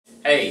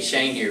Hey,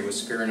 Shane here with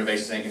Superior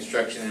Innovations and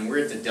Construction, and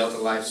we're at the Delta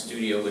Life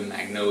Studio in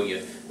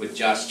Magnolia with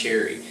Josh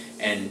Cherry.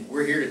 And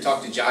we're here to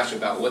talk to Josh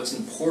about what's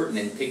important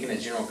in picking a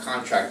general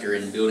contractor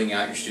and building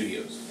out your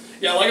studios.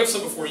 Yeah, like I've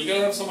said before, you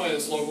gotta have somebody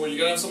that's local, you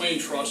gotta have somebody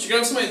you trust, you gotta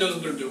have somebody that knows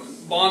what they're doing.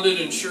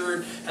 Bonded,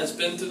 insured, has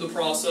been through the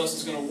process,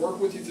 is gonna work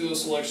with you through the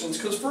selections.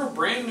 Because for a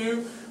brand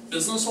new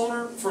business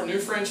owner, for a new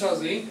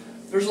franchisee,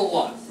 there's a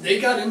lot. They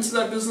got into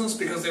that business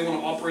because they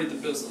want to operate the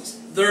business.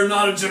 They're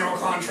not a general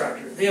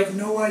contractor. They have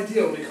no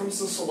idea when it comes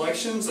to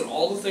selections and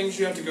all the things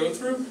you have to go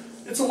through.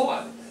 It's a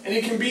lot. And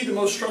it can be the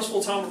most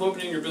stressful time of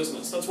opening your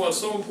business. That's why it's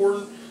so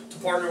important to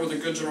partner with a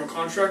good general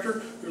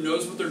contractor who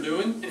knows what they're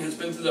doing and has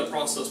been through that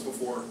process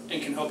before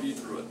and can help you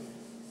through it.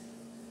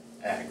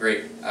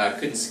 Great.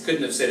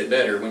 Couldn't have said it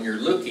better. When you're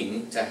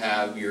looking to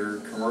have your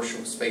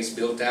commercial space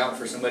built out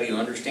for somebody who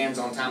understands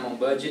on time, on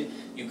budget,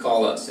 you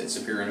call us at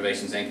Superior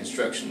Innovations and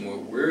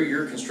Construction. We're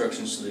your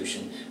construction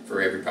solution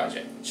for every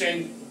project.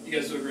 Shane, you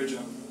guys do a great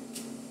job.